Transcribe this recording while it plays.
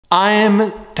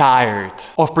I'm tired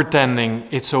of pretending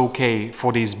it's okay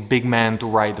for these big men to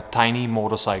ride the tiny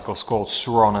motorcycles called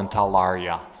Sur-Ron and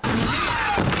Talaria.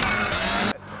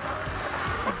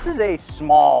 This is a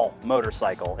small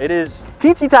motorcycle. It is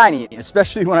teensy tiny,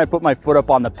 especially when I put my foot up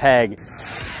on the peg.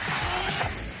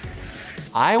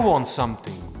 I want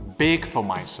something big for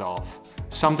myself.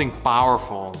 Something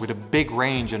powerful with a big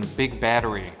range and a big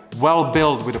battery. Well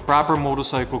built with the proper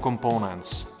motorcycle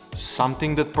components.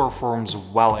 Something that performs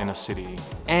well in a city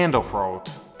and off-road.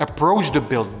 Approach the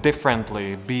build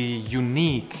differently, be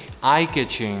unique,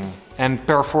 eye-catching and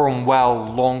perform well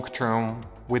long-term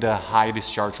with a high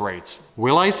discharge rates.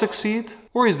 Will I succeed?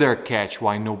 Or is there a catch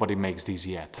why nobody makes these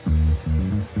yet?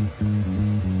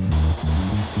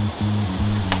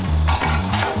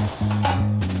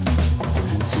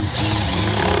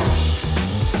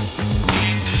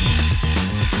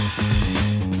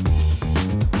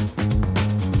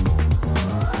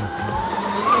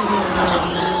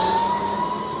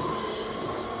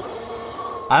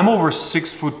 I'm over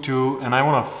 6'2" and I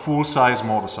want a full-size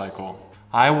motorcycle.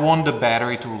 I want the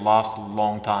battery to last a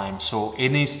long time, so it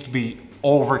needs to be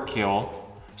overkill,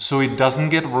 so it doesn't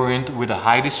get ruined with a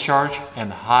high discharge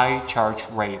and high charge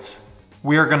rates.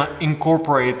 We are gonna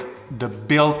incorporate the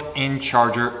built-in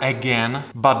charger again,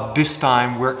 but this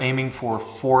time we're aiming for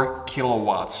 4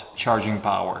 kilowatts charging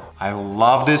power. I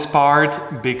love this part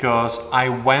because I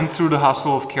went through the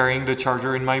hustle of carrying the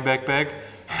charger in my backpack,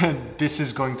 and this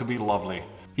is going to be lovely.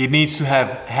 It needs to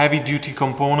have heavy-duty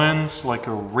components like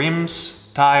rims,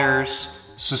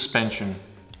 tires, suspension.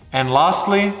 And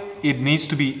lastly, it needs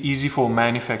to be easy for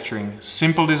manufacturing.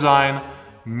 Simple design,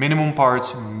 minimum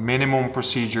parts, minimum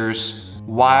procedures,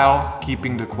 while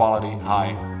keeping the quality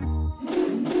high.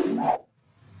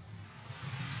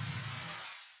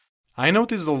 I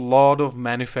noticed a lot of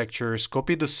manufacturers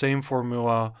copy the same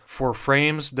formula for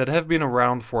frames that have been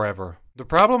around forever. The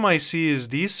problem I see is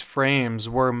these frames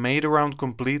were made around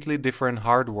completely different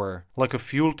hardware, like a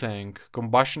fuel tank,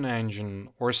 combustion engine,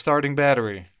 or a starting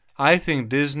battery. I think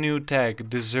this new tech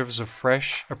deserves a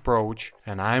fresh approach,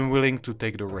 and I'm willing to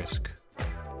take the risk.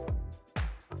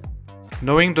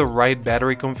 Knowing the right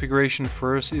battery configuration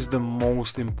first is the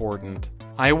most important.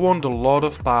 I want a lot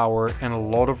of power and a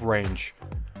lot of range.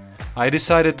 I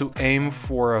decided to aim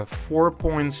for a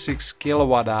 4.6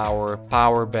 kilowatt-hour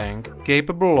power bank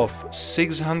capable of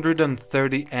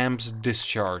 630 amps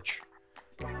discharge.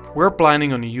 We're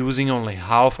planning on using only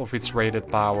half of its rated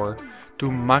power to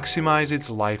maximize its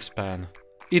lifespan.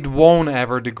 It won't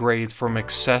ever degrade from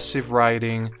excessive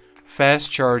riding, fast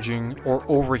charging or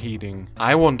overheating.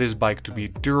 I want this bike to be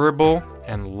durable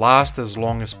and last as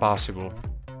long as possible.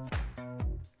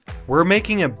 We're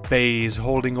making a base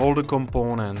holding all the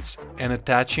components and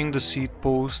attaching the seat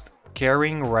post,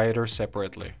 carrying rider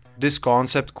separately. This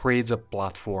concept creates a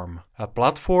platform. A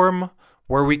platform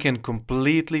where we can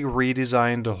completely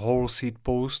redesign the whole seat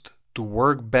post to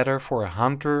work better for a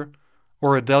hunter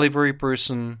or a delivery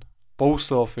person,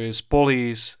 post office,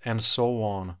 police, and so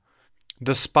on.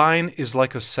 The spine is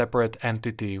like a separate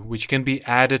entity which can be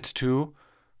added to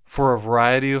for a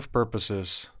variety of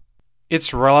purposes.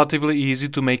 It's relatively easy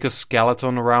to make a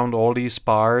skeleton around all these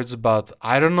parts, but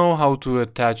I don't know how to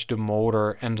attach the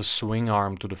motor and the swing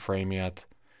arm to the frame yet.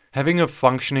 Having a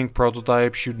functioning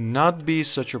prototype should not be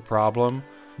such a problem,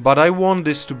 but I want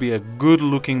this to be a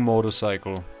good-looking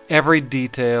motorcycle. Every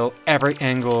detail, every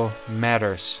angle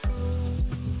matters.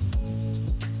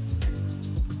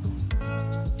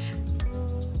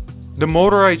 The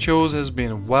motor I chose has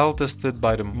been well tested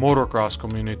by the motocross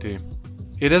community.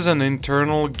 It has an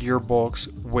internal gearbox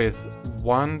with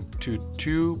 1 to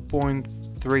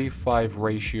 2.35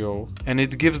 ratio, and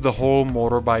it gives the whole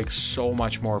motorbike so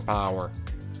much more power.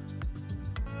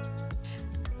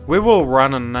 We will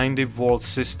run a 90 volt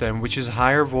system, which is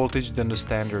higher voltage than the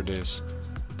standard is.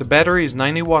 The battery is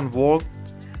 91 volt,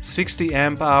 60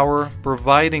 amp hour,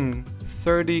 providing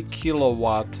 30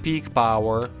 kilowatt peak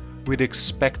power with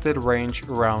expected range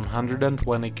around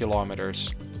 120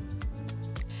 kilometers.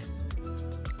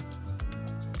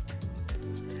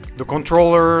 The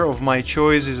controller of my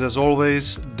choice is, as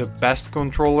always, the best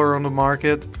controller on the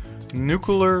market,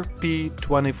 Nucular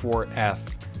P24F.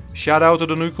 Shout out to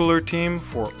the Nucular team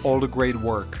for all the great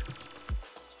work.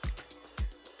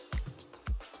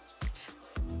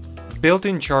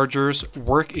 Built-in chargers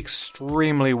work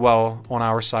extremely well on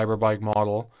our CyberBike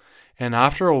model, and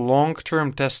after a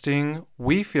long-term testing,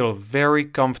 we feel very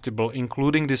comfortable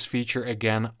including this feature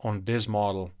again on this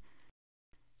model.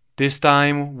 This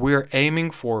time we're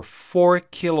aiming for 4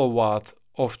 kilowatt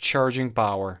of charging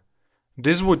power.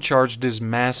 This would charge this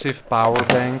massive power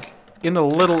bank in a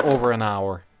little over an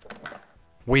hour.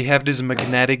 We have this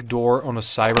magnetic door on a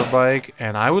CyberBike,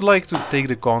 and I would like to take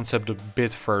the concept a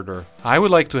bit further. I would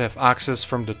like to have access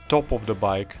from the top of the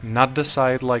bike, not the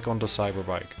side like on the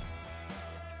CyberBike.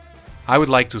 I would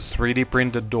like to 3D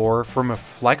print the door from a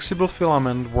flexible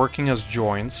filament working as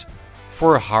joints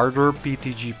for a harder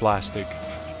PTG plastic.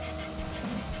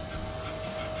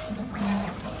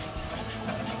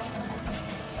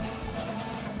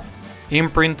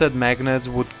 Imprinted magnets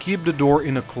would keep the door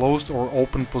in a closed or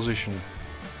open position.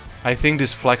 I think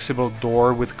this flexible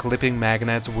door with clipping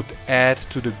magnets would add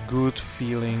to the good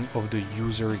feeling of the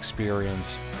user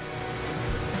experience.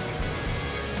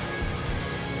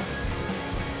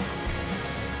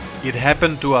 It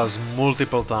happened to us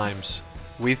multiple times.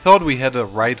 We thought we had the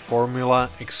right formula,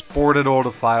 exported all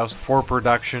the files for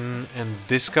production, and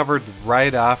discovered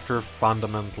right after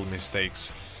fundamental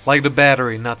mistakes, like the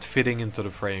battery not fitting into the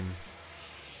frame.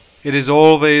 It is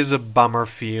always a bummer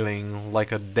feeling,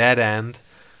 like a dead end,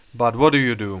 but what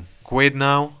do? Quit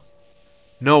now?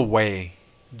 No way.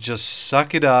 Just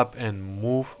suck it up and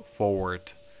move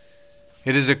forward.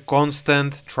 It is a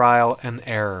constant trial and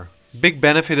error. Big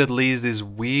benefit at least is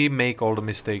we make all the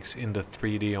mistakes in the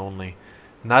 3D only,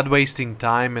 not wasting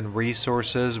time and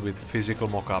resources with physical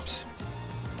mockups.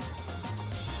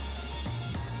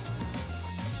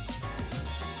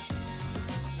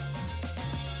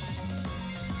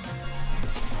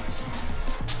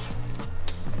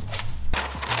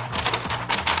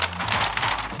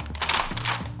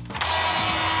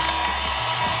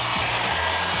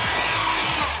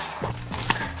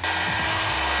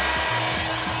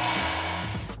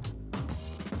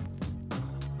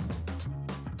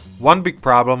 One big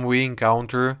problem we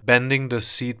encounter, bending the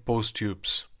seat post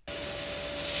tubes.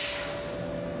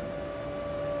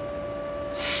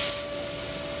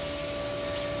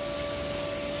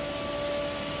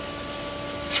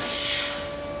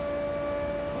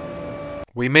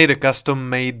 We made a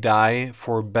custom-made die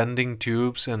for bending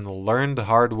tubes and learned the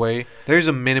hard way there is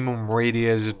a minimum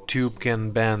radius a tube can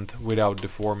bend without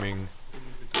deforming.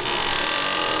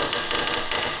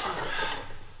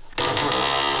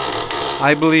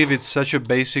 I believe it's such a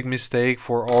basic mistake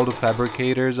for all the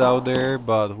fabricators out there,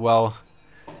 but well,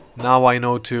 now I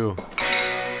know too.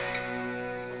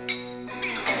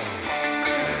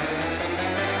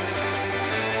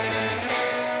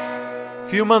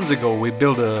 Few months ago we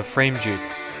built a frame jig.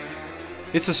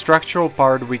 It's a structural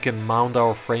part we can mount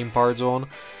our frame parts on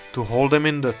to hold them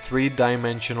in the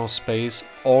three-dimensional space,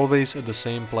 always at the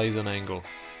same place and angle.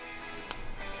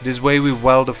 This way we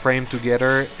weld the frame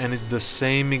together and it's the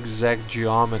same exact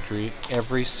geometry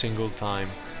every single time.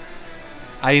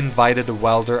 I invited a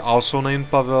welder also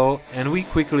named Pavel and we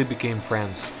quickly became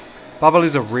friends. Pavel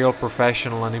is a real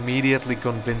professional and immediately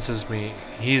convinces me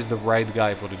he is the right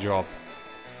guy for the job.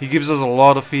 He gives us a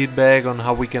lot of feedback on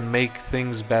how we can make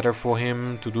things better for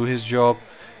him to do his job.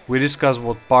 We discuss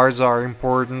what parts are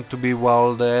important to be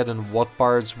welded and what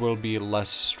parts will be less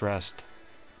stressed.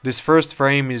 This first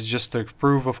frame is just a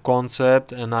proof of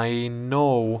concept and I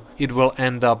know it will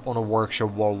end up on a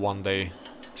workshop wall one day.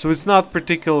 So it's not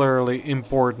particularly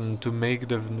important to make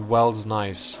the welds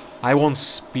nice. I want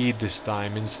speed this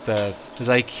time instead, as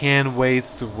I can't wait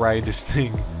to ride this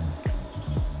thing.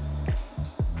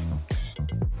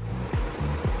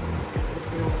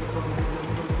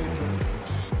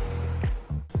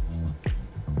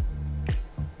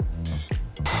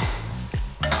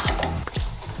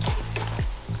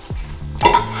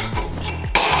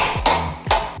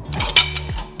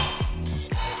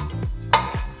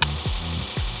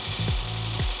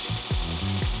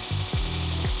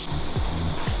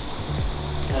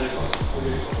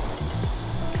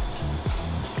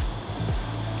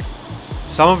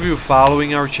 Some of you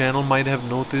following our channel might have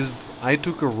noticed I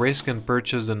took a risk and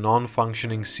purchased a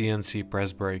non-functioning CNC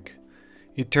press brake.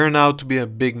 It turned out to be a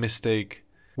big mistake.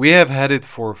 We have had it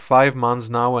for 5 months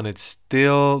now and it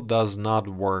still does not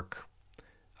work.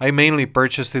 I mainly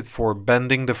purchased it for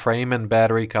bending the frame and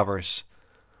battery covers.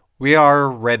 We are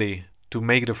ready to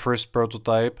make the first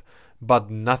prototype,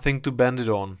 but nothing to bend it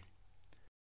on.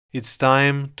 It's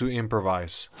time to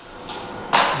improvise.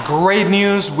 Great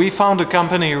news, we found a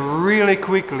company really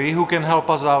quickly who can help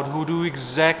us out, who do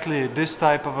exactly this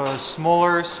type of a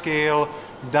smaller scale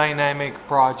dynamic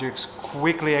projects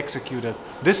quickly executed.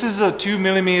 This is a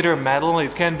 2mm metal,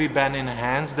 it can be bent in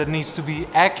hands, that needs to be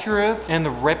accurate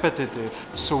and repetitive,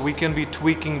 so we can be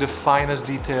tweaking the finest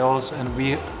details and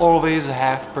we always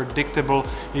have predictable,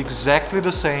 exactly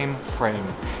the same frame.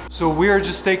 So we are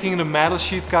just taking the metal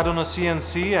sheet cut on a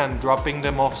CNC and dropping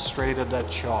them off straight at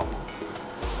that shop.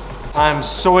 I'm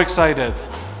so excited.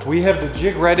 We have the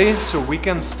jig ready so we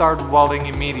can start welding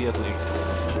immediately.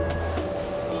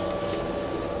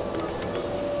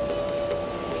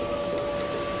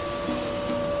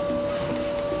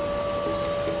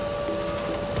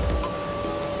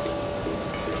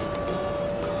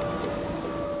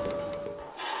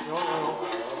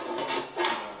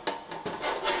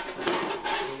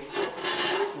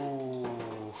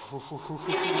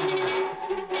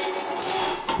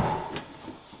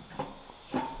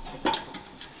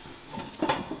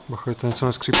 Bacha, to něco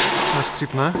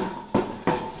neskřípne?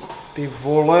 Ty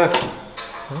vole!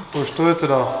 Už to je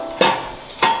teda.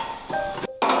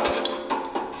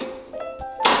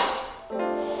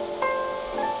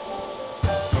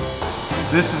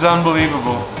 This is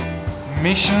unbelievable.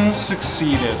 Mission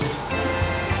succeeded.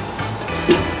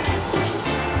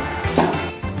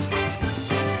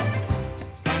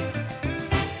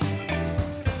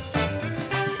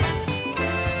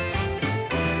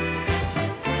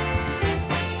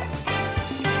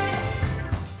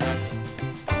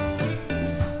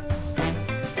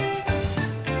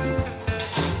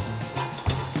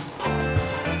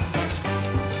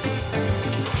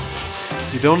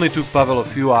 It only took Pavel a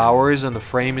few hours and the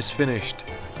frame is finished.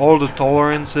 All the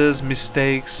tolerances,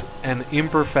 mistakes and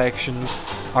imperfections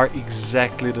are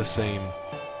exactly the same.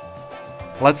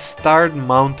 Let's start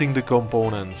mounting the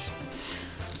components.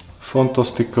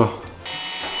 Fantastico.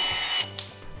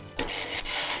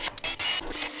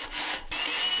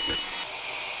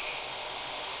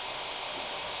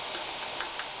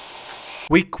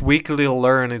 We quickly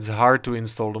learned it's hard to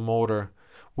install the motor.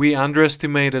 We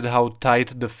underestimated how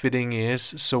tight the fitting is,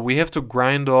 so we have to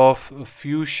grind off a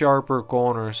few sharper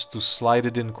corners to slide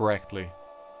it in correctly.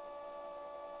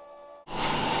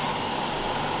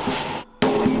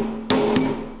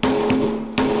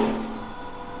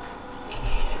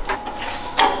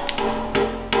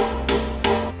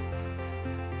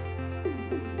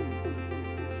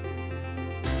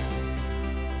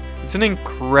 It's an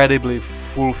incredibly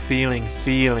fulfilling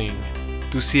feeling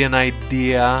to see an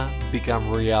idea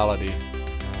become reality.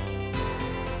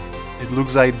 It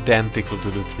looks identical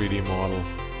to the 3D model.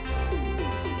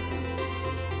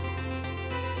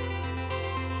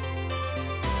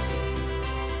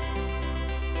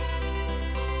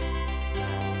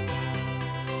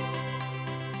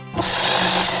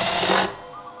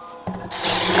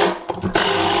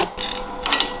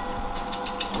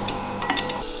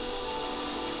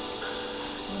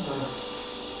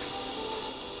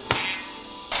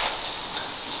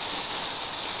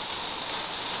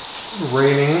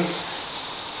 Raining.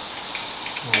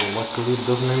 Oh, luckily it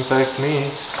doesn't impact me.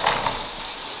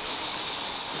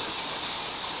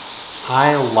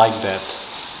 I like that.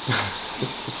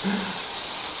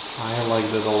 I like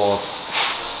that a lot.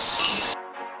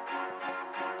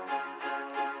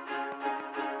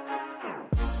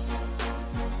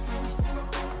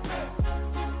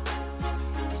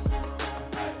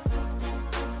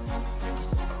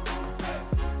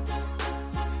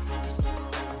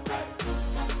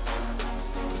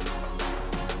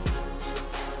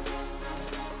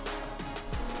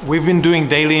 We've been doing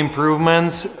daily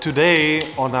improvements.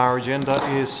 Today on our agenda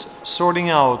is sorting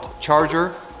out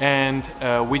charger, and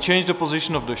we changed the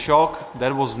position of the shock.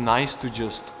 That was nice to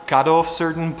just cut off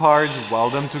certain parts,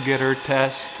 weld them together,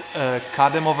 test,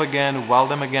 cut them off again, weld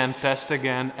them again, test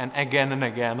again and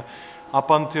again, up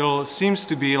until seems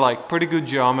to be like pretty good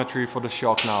geometry for the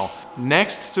shock now.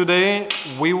 Next today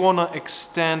we want to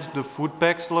extend the foot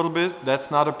pegs a little bit.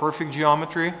 That's not a perfect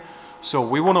geometry. So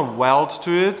we want to weld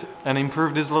to it and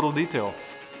improve this little detail.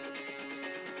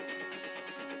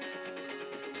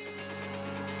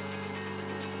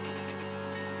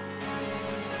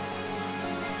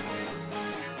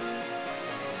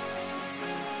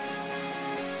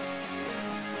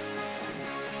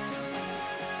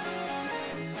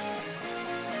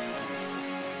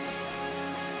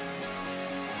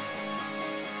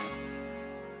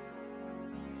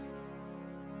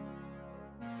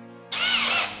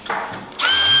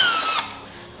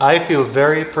 I feel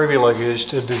very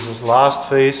privileged at this last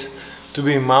phase to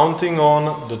be mounting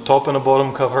on the top and the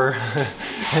bottom cover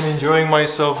and enjoying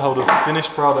myself how the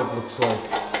finished product looks like.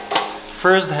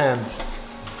 First hand.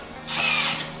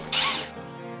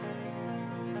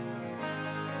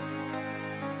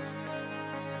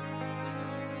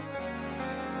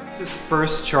 This is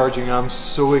first charging. I'm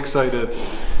so excited.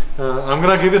 I'm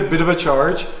gonna give it a bit of a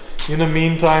charge. In the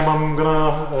meantime, I'm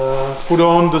gonna put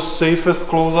on the safest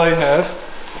clothes I have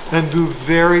and do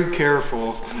very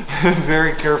careful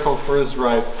first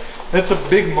ride. That's a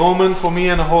big moment for me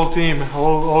and the whole team.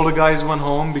 All the guys went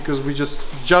home because we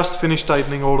just finished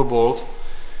tightening all the bolts.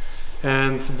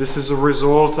 And this is a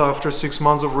result after 6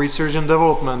 months of research and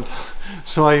development.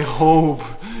 So I hope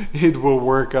it will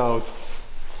work out.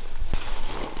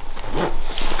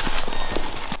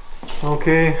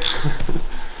 Okay.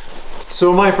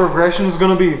 So my progression is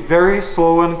gonna be very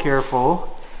slow and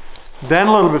careful, then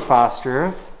a little bit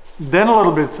faster, then a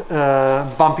little bit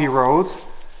bumpy roads,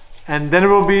 and then it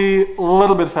will be a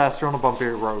little bit faster on the bumpy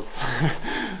roads.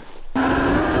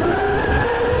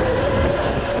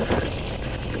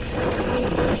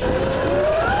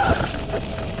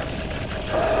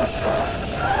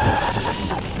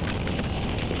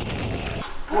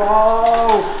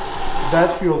 Wow,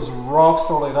 that feels rock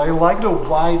solid. I like the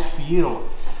wide feel.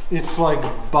 It's like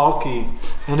bulky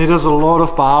and it has a lot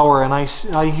of power, and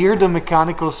I hear the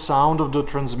mechanical sound of the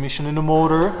transmission in the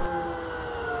motor.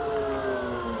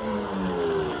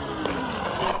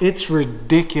 It's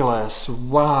ridiculous,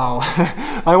 wow.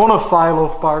 I want to file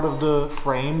off part of the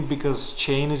frame because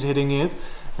chain is hitting it,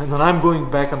 and then I'm going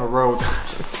back on the road.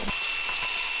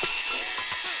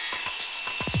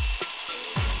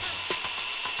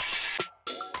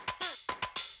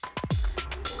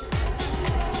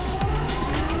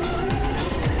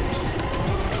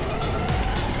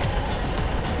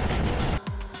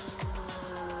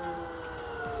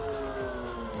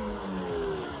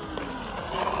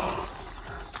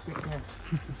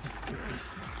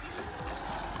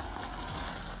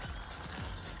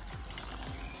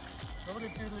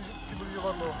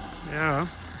 Jo.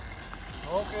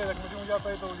 OK, tak můžeme udělat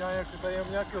tady to, tady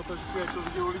nějaký otočky, jak to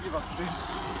vidějí lidi vlastně.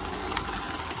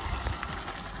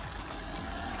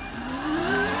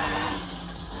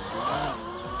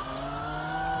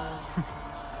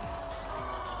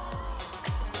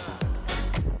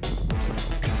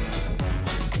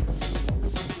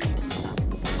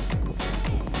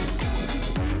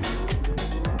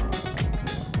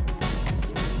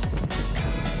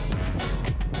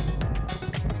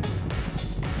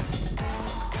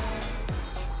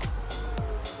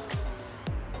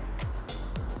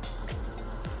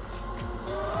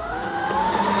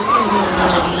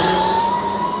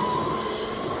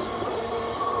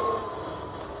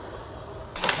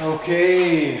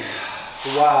 Okay,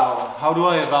 wow, how do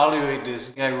I evaluate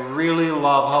this? I really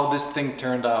love how this thing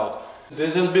turned out.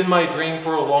 This has been my dream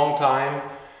for a long time,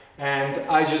 and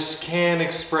I just can't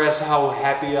express how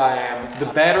happy I am.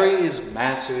 The battery is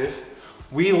massive.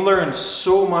 We learned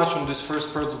so much on this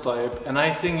first prototype, and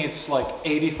I think it's like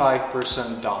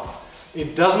 85% done.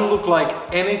 It doesn't look like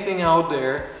anything out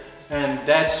there, and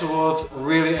that's what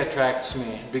really attracts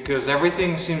me, because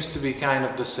everything seems to be kind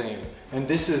of the same. And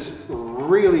this is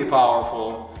really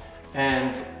powerful,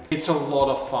 and it's a lot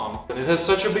of fun. It has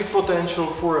such a big potential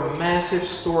for a massive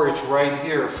storage right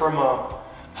here from a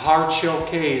hard shell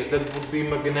case that would be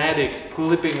magnetic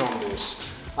clipping on this.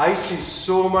 I see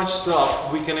so much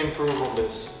stuff we can improve on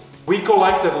this. We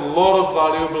collected a lot of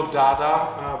valuable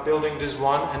data building this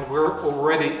one, and we're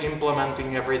already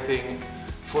implementing everything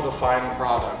for the final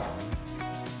product.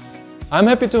 I'm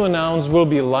happy to announce we'll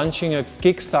be launching a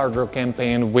Kickstarter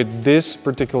campaign with this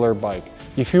particular bike.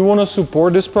 If you want to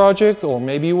support this project, or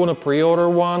maybe you want to pre-order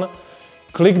one,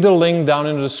 click the link down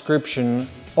in the description.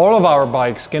 All of our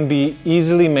bikes can be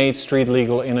easily made street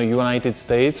legal in the United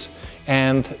States,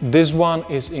 and this one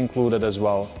is included as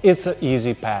well. It's an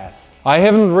easy path. I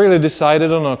haven't really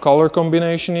decided on a color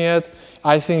combination yet.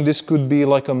 I think this could be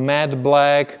like a matte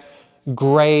black,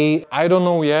 gray, I don't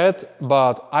know yet,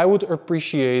 but I would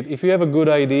appreciate if you have a good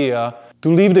idea to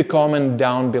leave the comment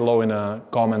down below in a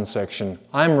comment section.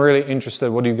 I'm really interested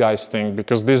what you guys think,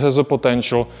 because this has a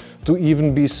potential to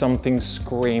even be something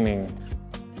screaming.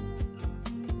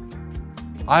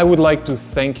 I would like to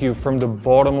thank you from the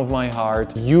bottom of my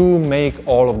heart. You make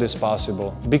all of this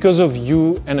possible. Because of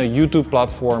you and a YouTube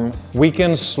platform, we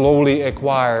can slowly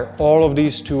acquire all of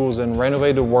these tools and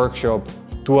renovate the workshop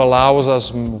to allow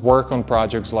us work on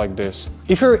projects like this.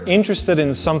 If you're interested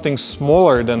in something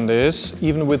smaller than this,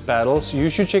 even with pedals, you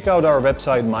should check out our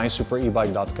website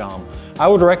mysuperebike.com. I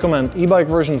would recommend eBike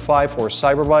version 5 or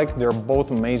CyberBike. They're both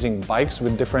amazing bikes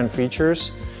with different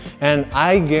features, and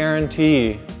I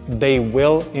guarantee they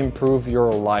will improve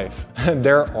your life.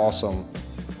 They're awesome.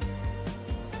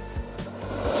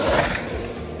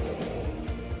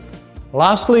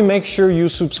 Lastly, make sure you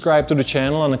subscribe to the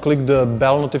channel and click the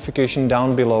bell notification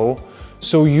down below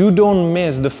so you don't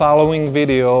miss the following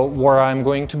video where I'm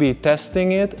going to be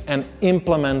testing it and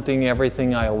implementing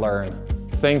everything I learn.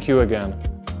 Thank you again.